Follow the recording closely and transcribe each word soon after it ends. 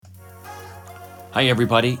Hi,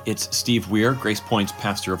 everybody. It's Steve Weir, Grace Point's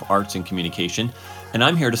Pastor of Arts and Communication, and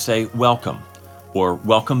I'm here to say welcome, or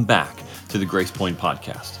welcome back to the Grace Point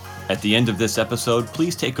podcast. At the end of this episode,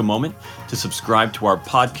 please take a moment to subscribe to our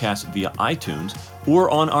podcast via iTunes or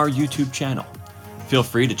on our YouTube channel. Feel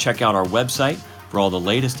free to check out our website for all the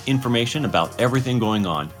latest information about everything going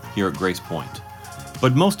on here at Grace Point.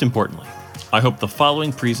 But most importantly, I hope the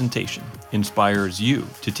following presentation inspires you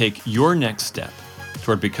to take your next step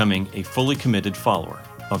toward becoming a fully committed follower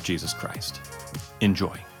of Jesus Christ.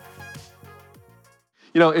 Enjoy.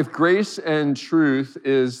 You know, if grace and truth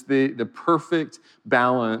is the perfect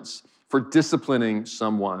balance for disciplining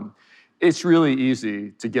someone, it's really easy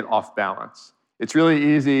to get off balance. It's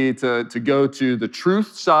really easy to go to the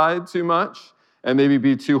truth side too much and maybe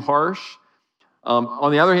be too harsh.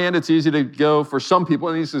 On the other hand, it's easy to go, for some people,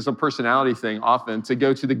 and this is a personality thing often, to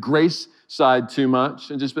go to the grace side too much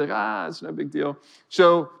and just be like, it's no big deal.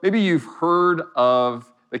 So maybe you've heard of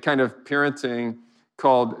the kind of parenting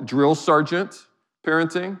called drill sergeant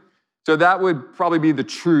parenting. So that would probably be the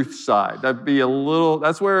truth side. That'd be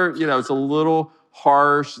that's where, it's a little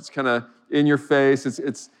harsh. It's kind of in your face.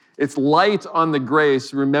 It's light on the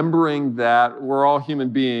grace, remembering that we're all human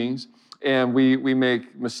beings and we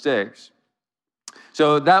make mistakes.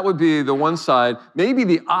 So that would be the one side. Maybe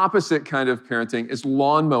the opposite kind of parenting is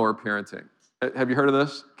lawnmower parenting. Have you heard of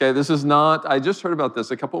this? Okay, this is not, I just heard about this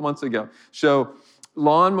a couple months ago. So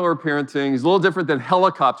lawnmower parenting is a little different than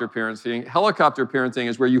helicopter parenting. Helicopter parenting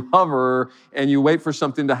is where you hover and you wait for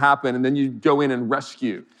something to happen and then you go in and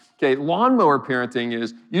rescue. Okay, lawnmower parenting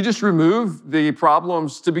is you just remove the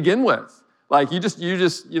problems to begin with. Like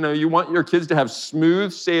you want your kids to have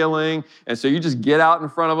smooth sailing, and so you just get out in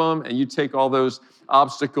front of them and you take all those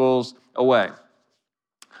obstacles away.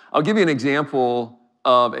 I'll give you an example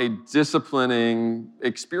of a disciplining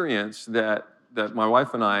experience that my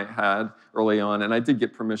wife and I had early on, and I did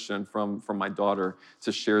get permission from my daughter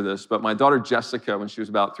to share this, but my daughter Jessica, when she was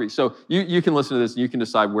about 3, so you can listen to this and you can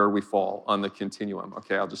decide where we fall on the continuum,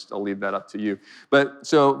 okay? I'll leave that up to you. But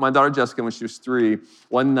so my daughter Jessica, when she was 3,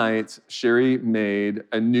 one night, Sherry made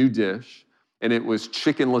a new dish, and it was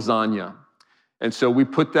chicken lasagna. And so we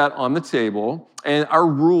put that on the table, and our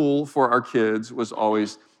rule for our kids was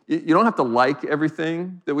always, you don't have to like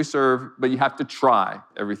everything that we serve, but you have to try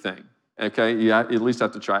everything. Okay, you at least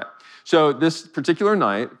have to try it. So this particular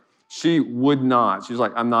night, she would not. She was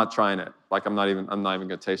like, I'm not trying it. Like, I'm not even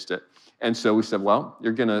gonna taste it. And so we said, well,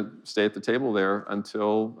 you're gonna stay at the table there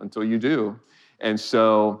until you do. And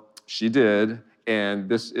so she did, and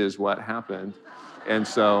this is what happened. And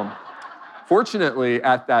so fortunately,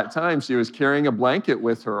 at that time, she was carrying a blanket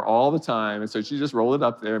with her all the time. And so she just rolled it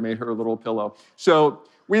up there, made her a little pillow. So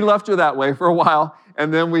we left her that way for a while,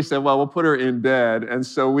 and then we said, well, we'll put her in bed. And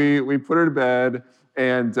so we put her to bed,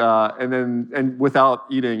 and without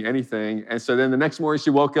eating anything. And so then the next morning she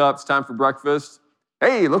woke up, it's time for breakfast.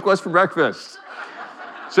 Hey, look what's for breakfast.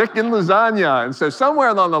 Chicken lasagna. And so somewhere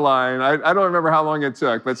along the line, I don't remember how long it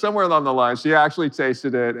took, but somewhere along the line, she actually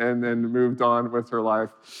tasted it and then moved on with her life.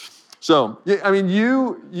 So, I mean,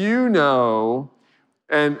 you know,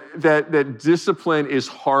 and that discipline is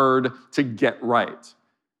hard to get right.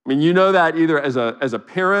 I mean, you know that either as a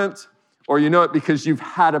parent, or you know it because you've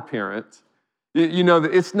had a parent. You know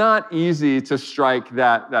that it's not easy to strike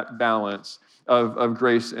that balance of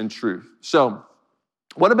grace and truth. So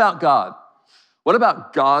what about God? What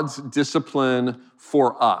about God's discipline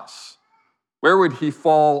for us? Where would he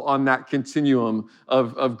fall on that continuum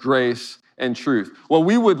of grace and truth? Well,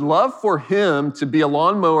 we would love for him to be a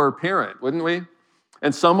lawnmower parent, wouldn't we?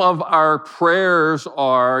 And some of our prayers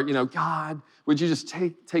are, God, would you just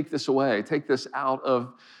take this away? Take this out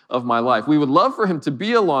of my life. We would love for him to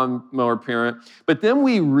be a lawnmower parent, but then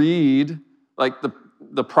we read like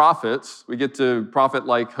the prophets. We get to a prophet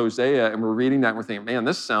like Hosea, and we're reading that and we're thinking, man,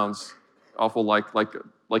 this sounds awful like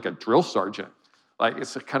a drill sergeant. Like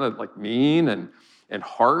it's kind of like mean and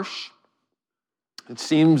harsh. It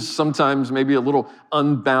seems sometimes maybe a little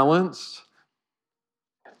unbalanced.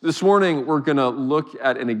 This morning, we're going to look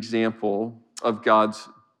at an example of God's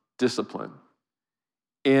discipline.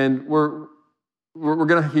 And we're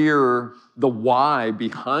going to hear the why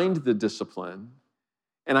behind the discipline.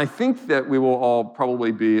 And I think that we will all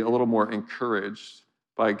probably be a little more encouraged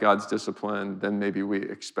by God's discipline than maybe we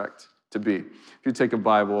expect to be. If you take a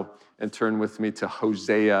Bible and turn with me to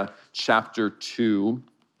Hosea chapter 2.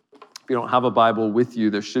 If you don't have a Bible with you,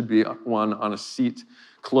 there should be one on a seat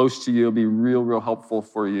close to you. It'll be real helpful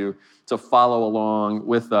for you to follow along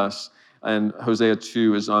with us. And Hosea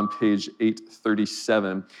 2 is on page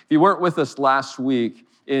 837. If you weren't with us last week,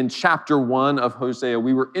 in chapter 1 of Hosea,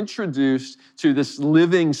 we were introduced to this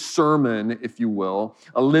living sermon, if you will,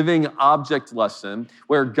 a living object lesson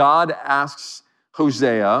where God asks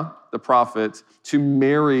Hosea, the prophet, to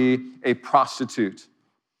marry a prostitute,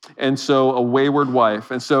 and so a wayward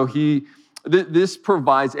wife. And so this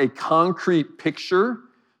provides a concrete picture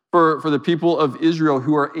for the people of Israel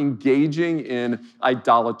who are engaging in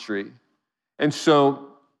idolatry. And so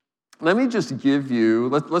let me just give you,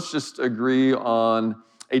 let's just agree on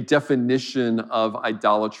a definition of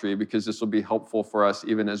idolatry, because this will be helpful for us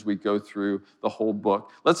even as we go through the whole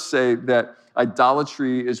book. Let's say that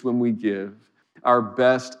idolatry is when we give our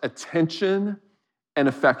best attention and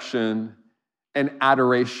affection and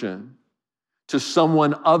adoration to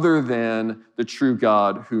someone other than the true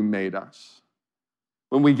God who made us.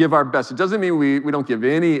 When we give our best, it doesn't mean we don't give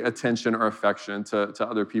any attention or affection to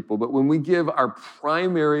other people, but when we give our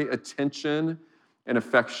primary attention and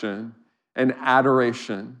affection and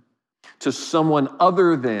adoration to someone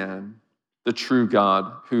other than the true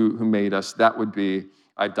God who made us, that would be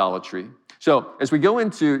idolatry. So as we go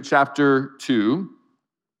into chapter 2,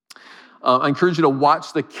 I encourage you to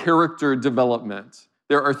watch the character development.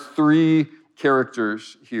 There are 3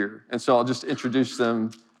 characters here, and so I'll just introduce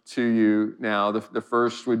them to you now. The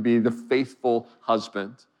first would be the faithful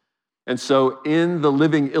husband. And so in the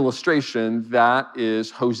living illustration, that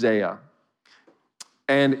is Hosea.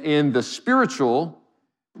 And in the spiritual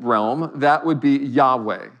realm, that would be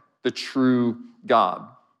Yahweh, the true God.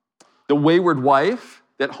 The wayward wife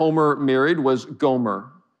that Homer married was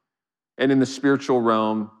Gomer. And in the spiritual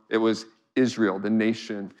realm, it was Israel, the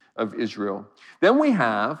nation of Israel. Then we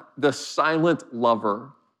have the silent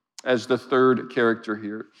lover as the third character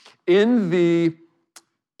here. In the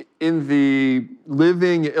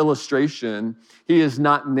living illustration, he is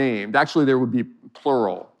not named. Actually, there would be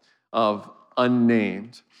plural of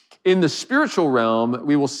unnamed. In the spiritual realm,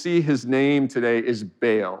 we will see his name today is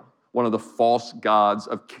Baal, one of the false gods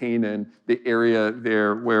of Canaan, the area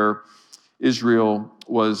there where Israel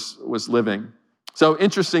was living. So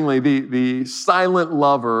interestingly, the silent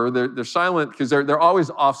lover, they're silent because they're always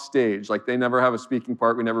off stage. Like they never have a speaking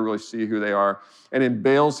part. We never really see who they are. And in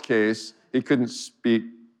Baal's case, he couldn't speak,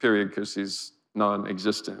 period, because he's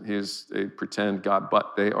non-existent. He's a pretend God,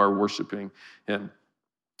 but they are worshiping him.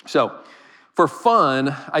 So for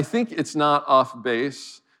fun, I think it's not off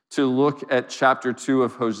base to look at chapter 2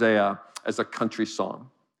 of Hosea as a country song.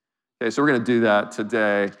 Okay, so we're going to do that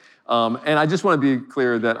today. And I just want to be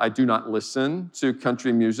clear that I do not listen to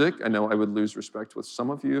country music. I know I would lose respect with some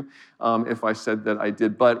of you if I said that I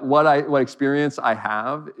did. But what experience I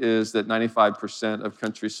have is that 95% of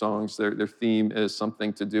country songs, their theme is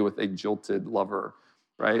something to do with a jilted lover,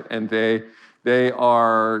 right? And they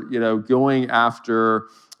are, going after,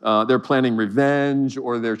 they're planning revenge,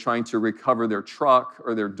 or they're trying to recover their truck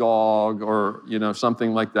or their dog, or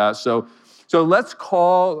something like that. So let's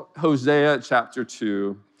call Hosea chapter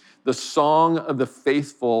 2 the song of the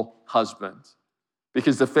faithful husband,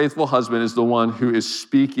 because the faithful husband is the one who is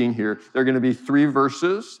speaking here. There are going to be 3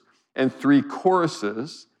 verses and 3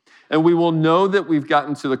 choruses, and we will know that we've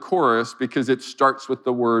gotten to the chorus because it starts with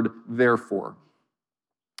the word therefore.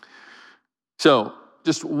 So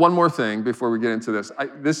just one more thing before we get into this.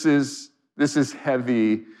 This is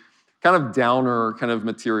heavy, kind of downer kind of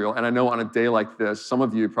material. And I know on a day like this, some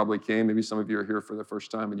of you probably came, maybe some of you are here for the first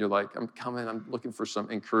time, and you're like, I'm coming, I'm looking for some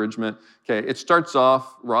encouragement. Okay, it starts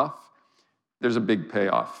off rough. There's a big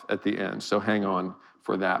payoff at the end, so hang on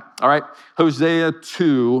for that. All right, Hosea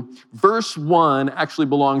 2, verse 1 actually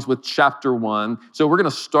belongs with chapter 1. So we're going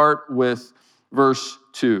to start with verse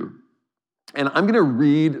 2. And I'm going to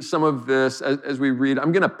read some of this as we read.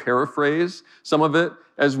 I'm going to paraphrase some of it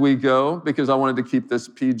as we go, because I wanted to keep this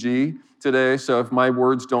PG today. So if my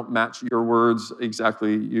words don't match your words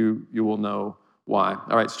exactly, you will know why.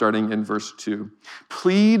 All right, starting in verse 2.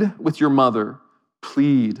 Plead with your mother,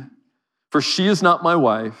 plead, for she is not my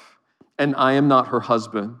wife, and I am not her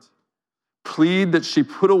husband. Plead that she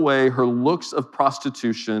put away her looks of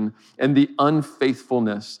prostitution and the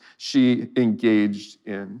unfaithfulness she engaged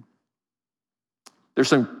in. There's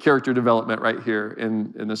some character development right here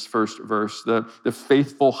in this first verse. The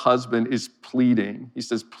faithful husband is pleading. He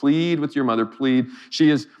says, plead with your mother, plead. She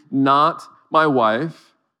is not my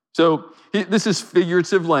wife. So this is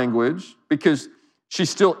figurative language because she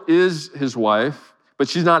still is his wife, but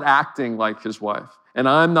she's not acting like his wife. And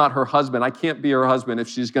I'm not her husband. I can't be her husband if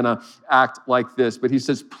she's going to act like this. But he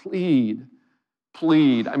says, plead,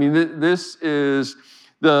 plead. I mean, this is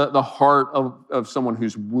the heart of someone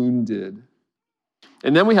who's wounded.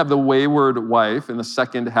 And then we have the wayward wife in the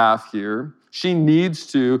second half here. She needs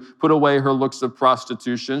to put away her looks of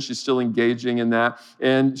prostitution. She's still engaging in that.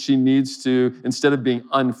 And she needs to, instead of being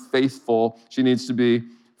unfaithful, she needs to be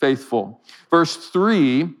faithful. Verse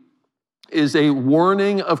 3 is a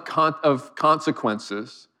warning of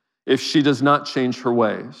consequences if she does not change her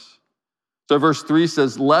ways. So verse 3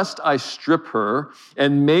 says, lest I strip her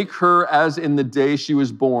and make her as in the day she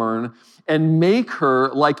was born, and make her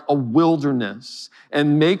like a wilderness,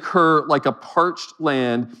 and make her like a parched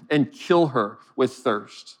land, and kill her with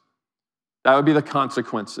thirst. That would be the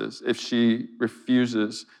consequences if she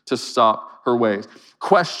refuses to stop her ways.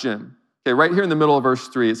 Question, okay, right here in the middle of verse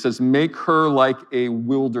 3, it says, make her like a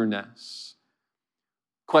wilderness.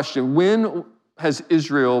 Question, when has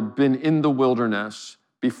Israel been in the wilderness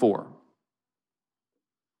before?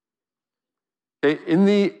 Okay, in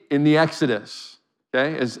the Exodus,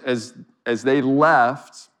 okay, as they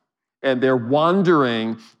left and they're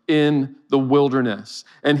wandering in the wilderness.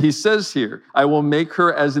 And he says here, I will make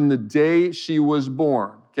her as in the day she was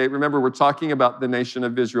born. Okay, remember, we're talking about the nation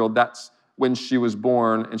of Israel. That's when she was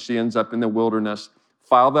born, and she ends up in the wilderness.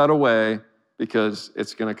 File that away because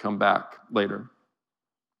it's going to come back later.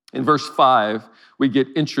 In verse 5, we get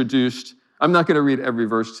introduced. I'm not going to read every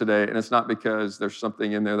verse today, and it's not because there's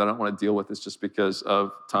something in there that I don't want to deal with. It's just because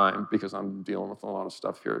of time, because I'm dealing with a lot of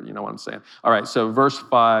stuff here. You know what I'm saying? All right, so verse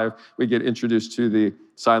 5, we get introduced to the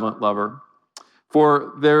silent lover.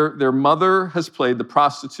 For their mother has played the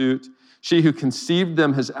prostitute. She who conceived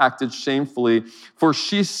them has acted shamefully. For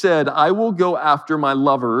she said, I will go after my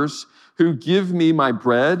lovers who give me my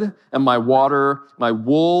bread and my water, my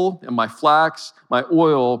wool and my flax, my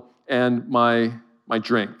oil and my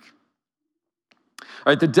drink.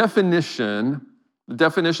 All right, the definition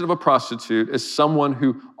of a prostitute is someone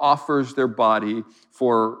who offers their body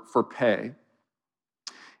for pay.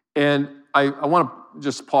 And I want to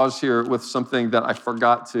just pause here with something that I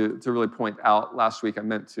forgot to really point out last week. I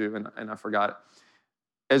meant to, and I forgot it.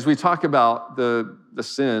 As we talk about the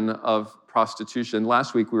sin of prostitution,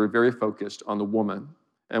 last week we were very focused on the woman,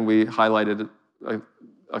 and we highlighted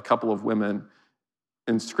a couple of women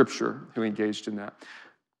in Scripture who engaged in that.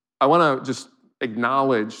 I want to just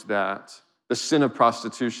acknowledge that the sin of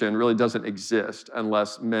prostitution really doesn't exist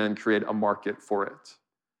unless men create a market for it.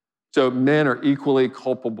 So men are equally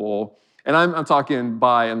culpable, and I'm talking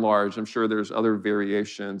by and large. I'm sure there's other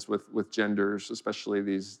variations with genders, especially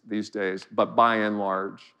these days, but by and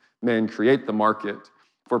large, men create the market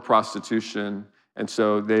for prostitution, and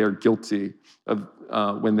so they are guilty of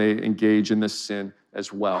when they engage in this sin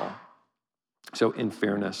as well. So in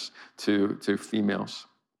fairness to females.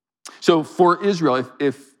 So for Israel,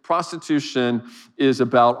 if prostitution is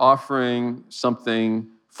about offering something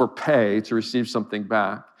for pay to receive something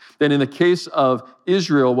back, then in the case of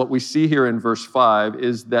Israel, what we see here in verse 5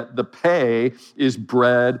 is that the pay is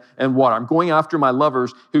bread and water. I'm going after my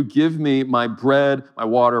lovers who give me my bread, my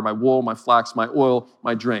water, my wool, my flax, my oil,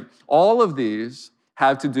 my drink. All of these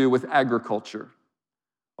have to do with agriculture.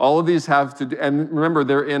 All of these have to do, and remember,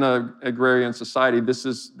 they're in an agrarian society. This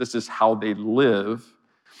is how they live.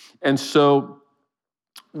 And so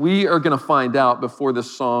we are going to find out before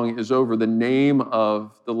this song is over, the name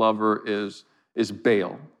of the lover is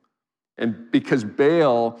Baal. And because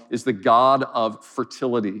Baal is the god of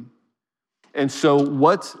fertility. And so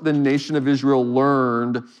what the nation of Israel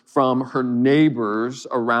learned from her neighbors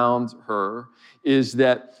around her is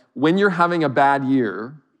that when you're having a bad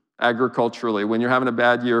year, agriculturally, when you're having a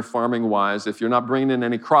bad year farming-wise, if you're not bringing in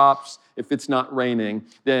any crops, if it's not raining,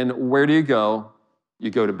 then where do you go?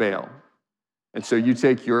 You go to Baal. And so you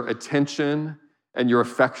take your attention and your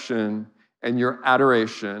affection and your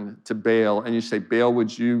adoration to Baal, and you say, Baal,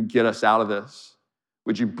 would you get us out of this?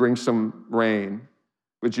 Would you bring some rain?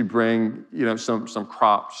 Would you bring, some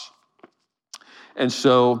crops? And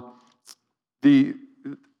so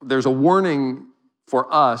there's a warning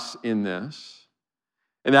for us in this,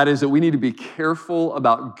 and that is that we need to be careful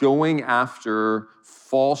about going after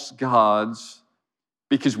false gods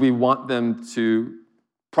because we want them to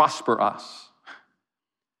prosper us.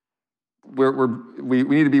 We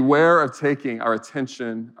need to beware of taking our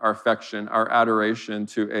attention, our affection, our adoration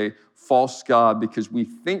to a false god because we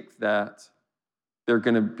think that they're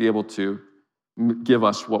going to be able to give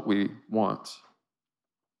us what we want.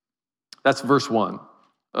 That's verse 1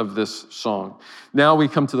 of this song. Now we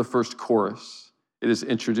come to the first chorus. It is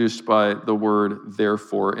introduced by the word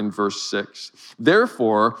therefore in verse 6.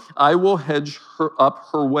 Therefore, I will hedge her up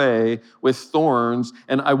her way with thorns,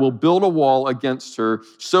 and I will build a wall against her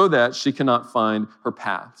so that she cannot find her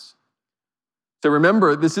paths. So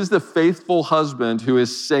remember, this is the faithful husband who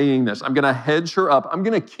is saying this. I'm going to hedge her up. I'm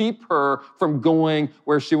going to keep her from going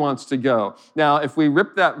where she wants to go. Now, if we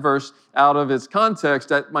rip that verse out of its context,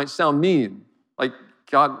 that might sound mean. Like,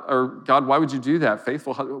 God, why would you do that?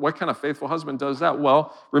 What kind of faithful husband does that?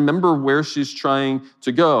 Well, remember where she's trying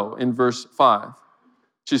to go in verse 5.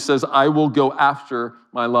 She says, I will go after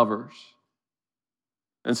my lovers.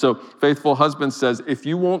 And so faithful husband says, if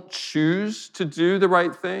you won't choose to do the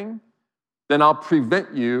right thing, then I'll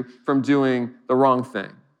prevent you from doing the wrong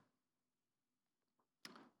thing.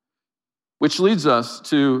 Which leads us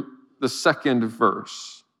to the second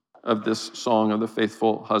verse of this song of the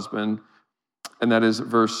faithful husband, and that is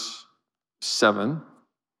verse 7.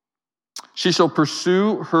 She shall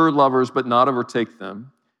pursue her lovers, but not overtake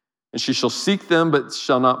them. And she shall seek them, but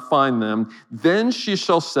shall not find them. Then she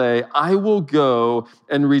shall say, I will go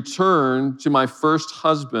and return to my first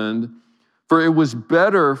husband, for it was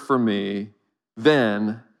better for me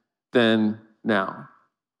then than now.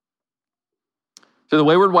 So the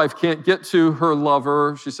wayward wife can't get to her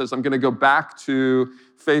lover. She says, I'm going to go back to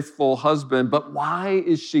faithful husband. But why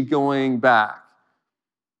is she going back?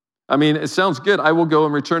 I mean, it sounds good. I will go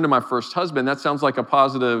and return to my first husband. That sounds like a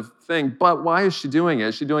positive thing. But why is she doing it?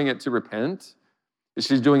 Is she doing it to repent? Is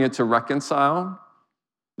she doing it to reconcile?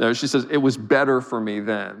 No, she says, it was better for me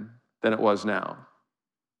then than it was now.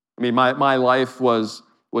 I mean, my life was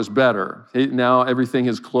better. Now everything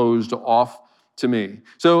is closed off to me.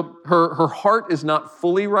 So her heart is not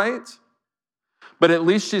fully right, but at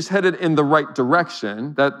least she's headed in the right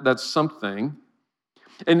direction. That's something.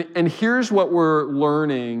 And here's what we're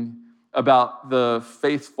learning about the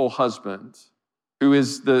faithful husband, who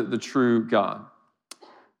is the true God.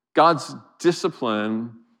 God's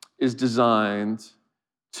discipline is designed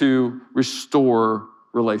to restore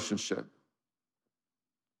relationship.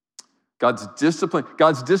 God's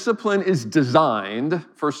discipline is designed,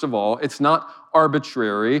 first of all, it's not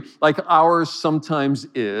arbitrary like ours sometimes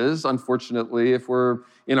is. Unfortunately, if we're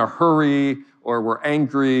in a hurry or we're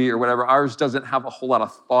angry or whatever, ours doesn't have a whole lot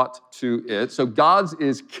of thought to it. So God's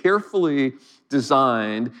is carefully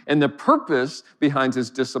designed, and the purpose behind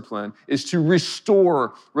his discipline is to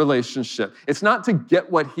restore relationship. It's not to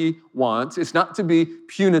get what he wants. It's not to be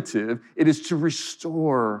punitive. It is to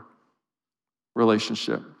restore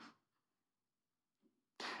relationship.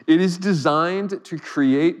 It is designed to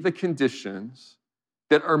create the conditions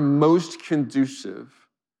that are most conducive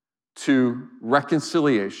to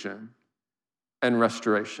reconciliation and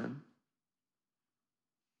restoration.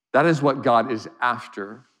 That is what God is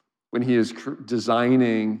after when he is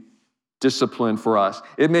designing discipline for us.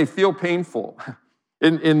 It may feel painful.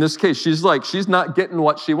 In this case, she's not getting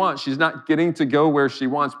what she wants. She's not getting to go where she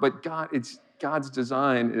wants, but God's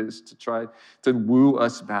design is to try to woo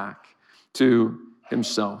us back to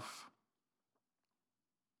himself.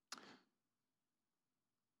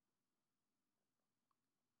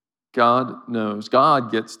 God knows. God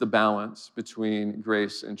gets the balance between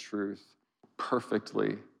grace and truth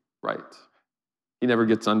perfectly right. He never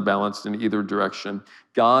gets unbalanced in either direction.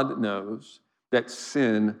 God knows that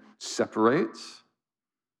sin separates.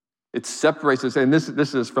 It separates us. And this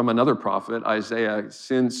is from another prophet, Isaiah.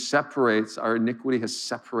 Sin separates. Our iniquity has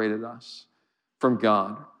separated us from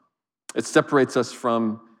God. It separates us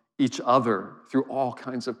from each other through all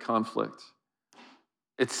kinds of conflict.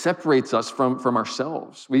 It separates us from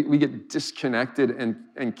ourselves. We get disconnected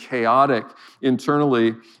and chaotic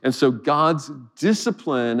internally. And so God's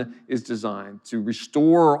discipline is designed to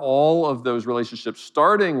restore all of those relationships,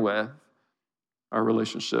 starting with our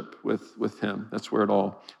relationship with him. That's where it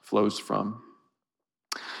all flows from.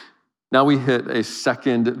 Now we hit a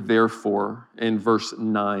second therefore in verse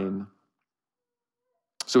 9.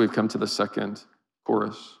 So we've come to the second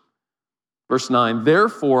chorus. Verse 9,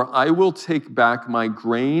 therefore I will take back my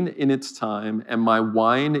grain in its time and my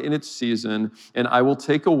wine in its season, and I will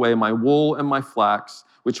take away my wool and my flax,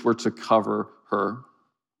 which were to cover her.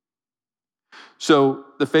 So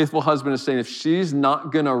the faithful husband is saying, if she's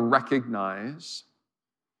not going to recognize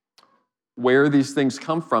where these things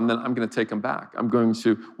come from, then I'm going to take them back. I'm going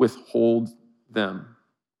to withhold them.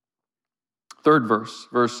 Third verse,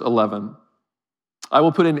 verse 11. I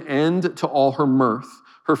will put an end to all her mirth,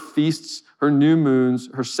 her feasts, her new moons,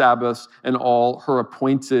 her Sabbaths, and all her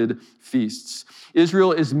appointed feasts.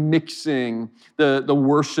 Israel is mixing the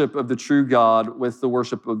worship of the true God with the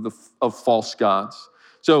worship of false gods.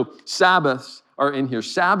 So Sabbaths are in here.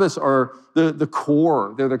 Sabbaths are the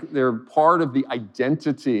core. They're part of the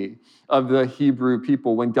identity of the Hebrew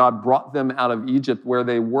people. When God brought them out of Egypt, where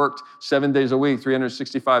they worked 7 days a week,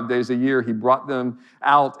 365 days a year, he brought them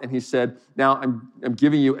out and he said, now I'm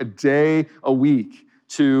giving you a day a week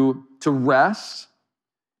to rest,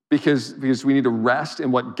 because we need to rest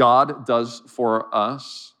in what God does for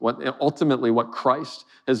us, ultimately what Christ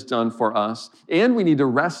has done for us. And we need to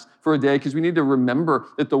rest for a day because we need to remember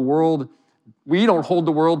that we don't hold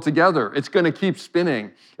the world together. It's going to keep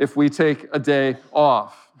spinning if we take a day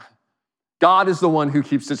off. God is the one who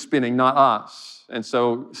keeps it spinning, not us. And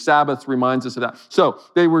so Sabbath reminds us of that. So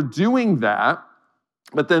they were doing that,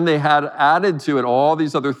 but then they had added to it all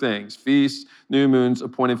these other things: feasts, new moons,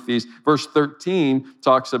 appointed feasts. Verse 13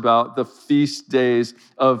 talks about the feast days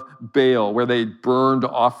of Baal, where they burned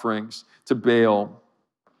offerings to Baal.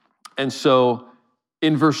 And so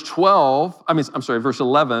in verse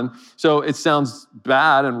 11, so it sounds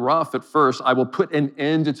bad and rough at first. I will put an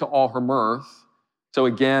end to all her mirth. So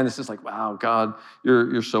again, it's just like, wow, God,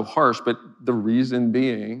 you're so harsh. But the reason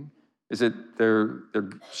being is that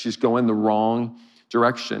she's going the wrong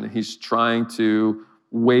direction. He's trying to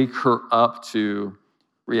wake her up to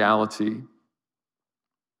reality.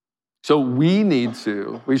 So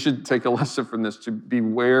we should take a lesson from this to be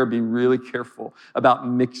really careful about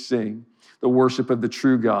mixing the worship of the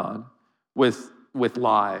true God with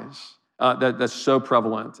lies. That's so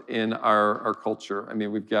prevalent in our culture. I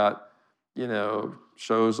mean, we've got,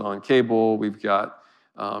 shows on cable, we've got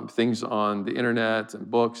things on the internet and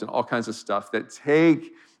books and all kinds of stuff that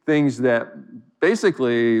take things that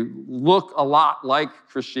basically look a lot like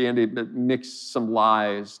Christianity, but mix some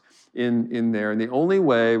lies in there. And the only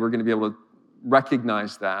way we're going to be able to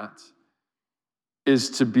recognize that is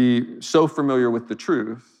to be so familiar with the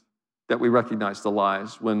truth that we recognize the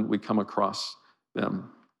lies when we come across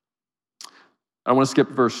them. I want to skip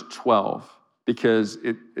verse 12 because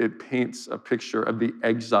it paints a picture of the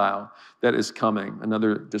exile that is coming,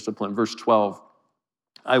 another discipline. Verse 12,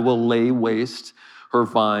 I will lay waste her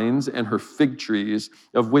vines and her fig trees,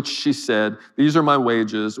 of which she said, these are my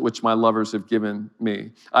wages, which my lovers have given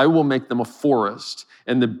me. I will make them a forest,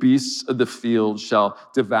 and the beasts of the field shall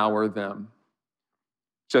devour them.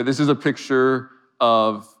 So this is a picture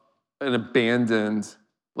of an abandoned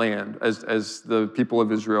land as the people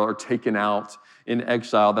of Israel are taken out in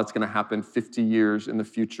exile. That's going to happen 50 years in the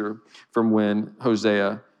future from when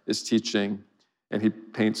Hosea is teaching, and he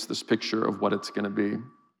paints this picture of what it's going to be.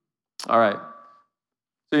 All right.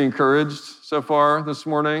 So you encouraged so far this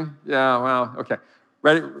morning? Yeah, wow, okay.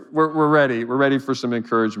 Ready? We're ready. We're ready for some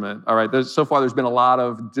encouragement. All right, so far there's been a lot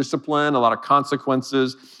of discipline, a lot of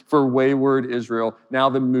consequences for wayward Israel. Now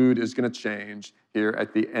the mood is going to change here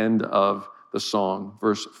at the end of the song.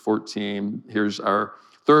 Verse 14, here's our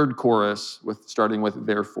third chorus, starting with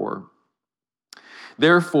therefore.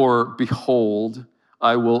 Therefore, behold,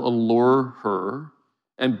 I will allure her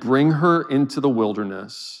and bring her into the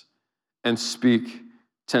wilderness and speak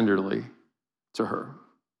tenderly to her.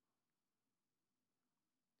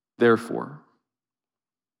 Therefore,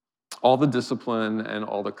 all the discipline and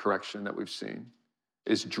all the correction that we've seen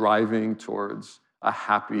is driving towards a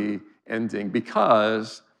happy ending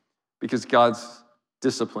because God's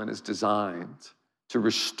discipline is designed to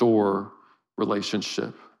restore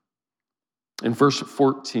relationship. In verse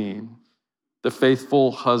 14, the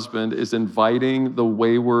faithful husband is inviting the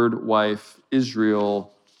wayward wife,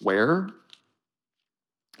 Israel, where?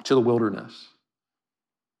 To the wilderness,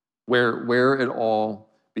 where it all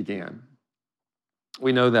began.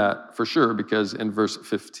 We know that for sure because in verse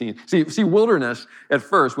 15, see, wilderness at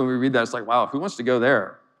first, when we read that, it's like, wow, who wants to go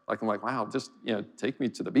there? I'm like, wow, just, take me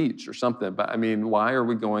to the beach or something. But I mean, why are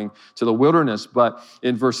we going to the wilderness? But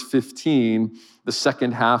in verse 15, the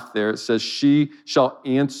second half there, it says, she shall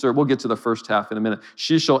answer. We'll get to the first half in a minute.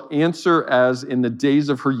 She shall answer as in the days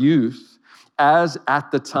of her youth, as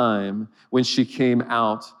at the time when she came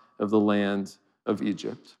out of the land of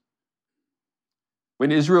Egypt.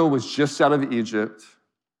 When Israel was just out of Egypt,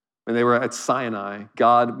 when they were at Sinai,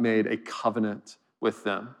 God made a covenant with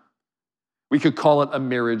them. We could call it a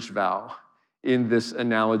marriage vow in this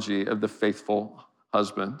analogy of the faithful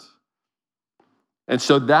husband. And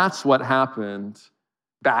so that's what happened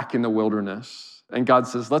back in the wilderness. And God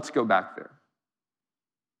says, let's go back there.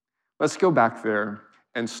 Let's go back there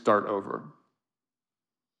and start over.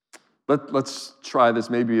 Let's try this,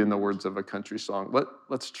 maybe in the words of a country song.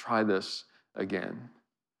 Let's try this again.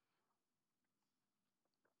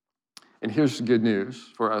 And here's good news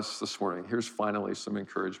for us this morning. Here's finally some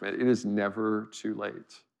encouragement. It is never too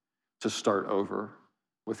late to start over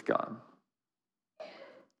with God.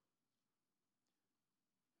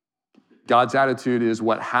 God's attitude is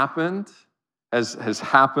what happened has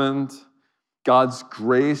happened. God's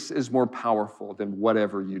grace is more powerful than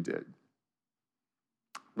whatever you did.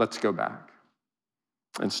 Let's go back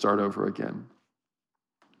and start over again.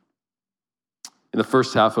 In the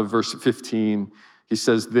first half of verse 15, He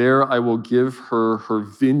says, there I will give her her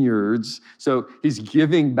vineyards. So he's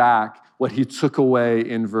giving back what he took away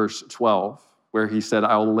in verse 12, where he said,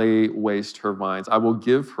 I'll lay waste her vines. I will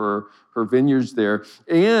give her her vineyards there.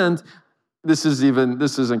 And this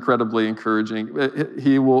is incredibly encouraging.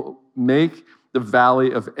 He will make the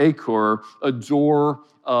valley of Achor a door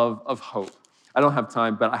of hope. I don't have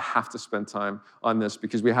time, but I have to spend time on this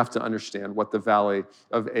because we have to understand what the valley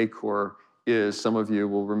of Achor is. Some of you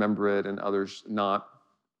will remember it and others not.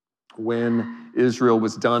 When Israel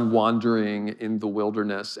was done wandering in the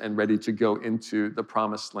wilderness and ready to go into the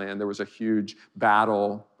promised land, there was a huge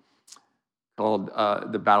battle called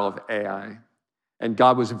the Battle of Ai. And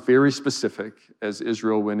God was very specific as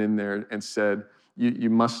Israel went in there and said, you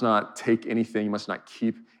must not take anything, you must not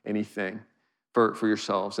keep anything for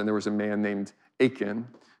yourselves. And there was a man named Achan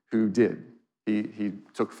who did. He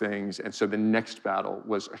took things, and so the next battle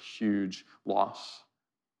was a huge loss.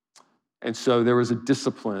 And so there was a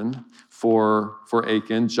discipline for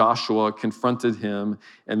Achan. Joshua confronted him,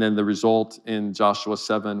 and then the result in Joshua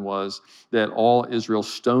 7 was that all Israel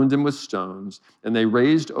stoned him with stones, and they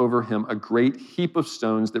raised over him a great heap of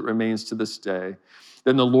stones that remains to this day.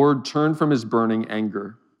 Then the Lord turned from his burning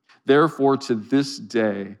anger. Therefore, to this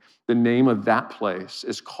day, the name of that place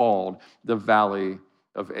is called the Valley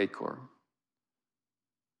of Achor.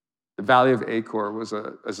 The Valley of Achor was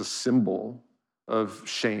a symbol of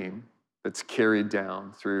shame that's carried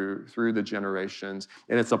down through the generations,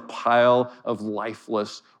 and it's a pile of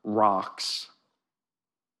lifeless rocks,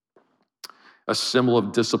 a symbol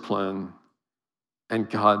of discipline. And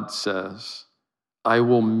God says, I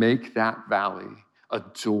will make that valley a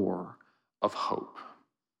door of hope.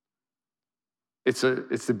 It's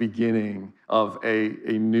the beginning of a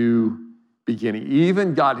new beginning.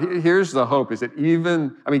 Even God, here's the hope, is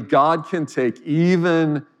that God can take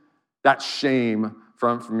even that shame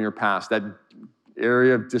from your past, that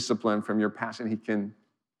area of discipline from your past, and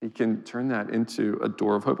he can turn that into a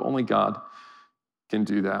door of hope. Only God can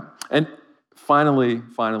do that. And finally,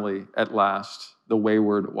 at last, the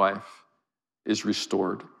wayward wife is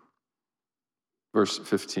restored. Verse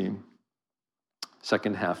 15,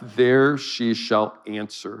 second half. There she shall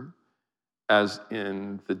answer as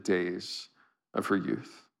in the days of her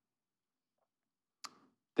youth.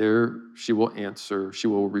 There she will answer, she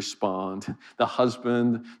will respond. The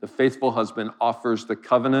husband, the faithful husband, offers the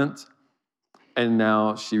covenant, and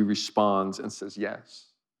now she responds and says, yes,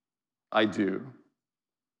 I do.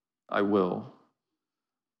 I will.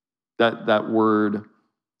 That word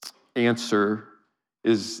answer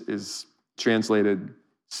is translated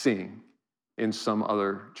sing in some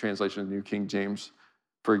other translation, New King James,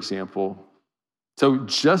 for example. So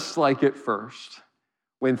just like at first,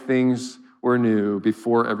 when things were new,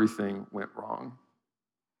 before everything went wrong,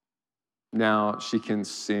 now she can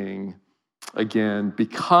sing again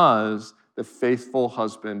because the faithful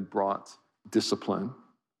husband brought discipline,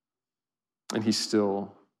 and he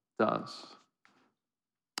still does.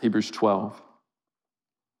 Hebrews 12.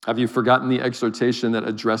 Have you forgotten the exhortation that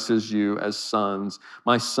addresses you as sons?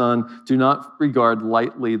 My son, do not regard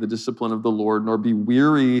lightly the discipline of the Lord, nor be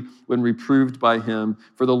weary when reproved by him.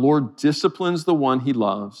 For the Lord disciplines the one he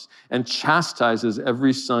loves and chastises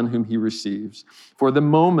every son whom he receives. For the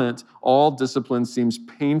moment, all discipline seems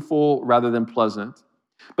painful rather than pleasant,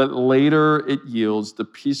 but later it yields the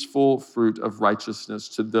peaceful fruit of righteousness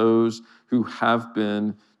to those who have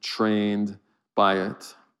been trained by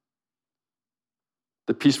it.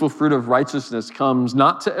 The peaceful fruit of righteousness comes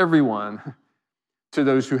not to everyone, to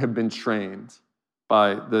those who have been trained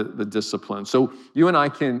by the discipline. So you and I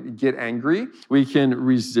can get angry, we can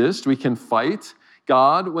resist, we can fight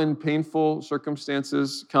God when painful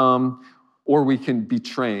circumstances come, or we can be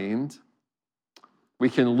trained. We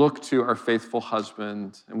can look to our faithful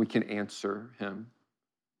husband and we can answer him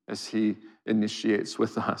as he initiates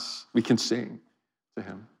with us. We can sing to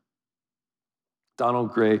him.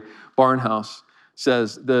 Donald Gray Barnhouse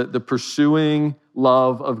says the pursuing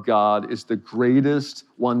love of God is the greatest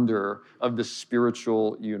wonder of the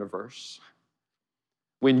spiritual universe.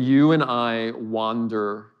 When you and I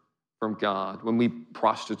wander from God, when we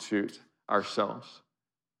prostitute ourselves,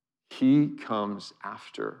 he comes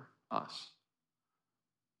after us.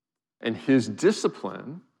 And his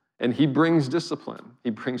discipline, and he brings discipline,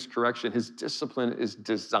 he brings correction. His discipline is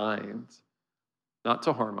designed not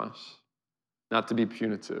to harm us, not to be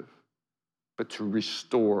punitive, but to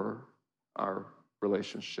restore our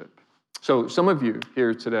relationship. So some of you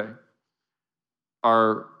here today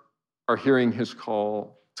are hearing his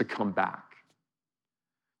call to come back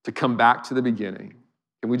to the beginning.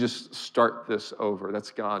 Can we just start this over?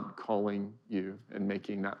 That's God calling you and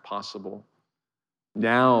making that possible.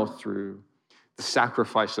 Now through the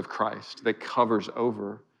sacrifice of Christ that covers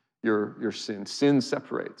over your sin. Sin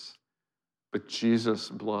separates, but Jesus'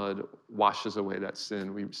 blood washes away that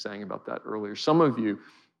sin. We sang about that earlier. Some of you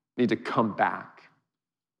need to come back.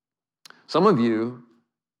 Some of you,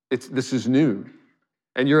 this is new,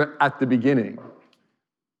 and you're at the beginning.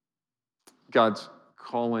 God's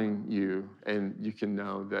calling you, and you can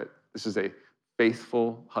know that this is a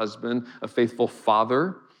faithful husband, a faithful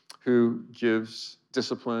father who gives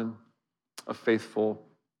discipline, a faithful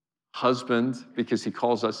husband because he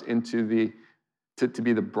calls us into to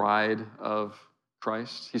be the bride of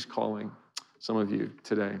Christ. He's calling some of you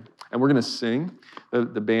today. And we're going to sing. The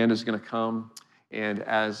band is going to come, and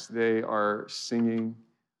as they are singing,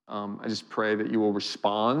 I just pray that you will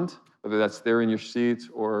respond, whether that's there in your seat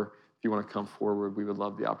or if you want to come forward. We would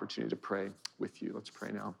love the opportunity to pray with you. Let's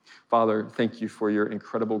pray now. Father, thank you for your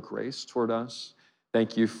incredible grace toward us.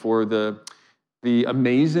 Thank you for the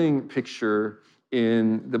amazing picture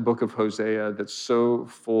in the book of Hosea that's so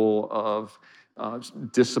full of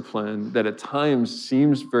discipline that at times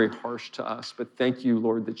seems very harsh to us. But thank you,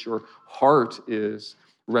 Lord, that your heart is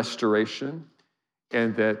restoration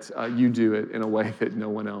and that you do it in a way that no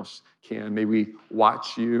one else can. May we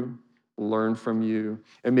watch you, learn from you,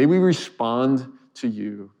 and may we respond to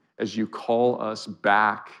you as you call us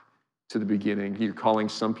back to the beginning. You're calling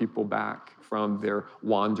some people back from their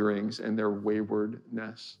wanderings and their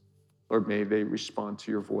waywardness. Lord, may they respond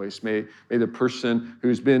to your voice. May the person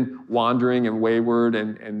who's been wandering and wayward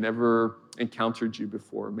and never encountered you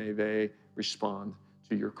before, may they respond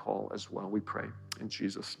to your call as well. We pray in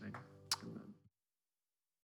Jesus' name.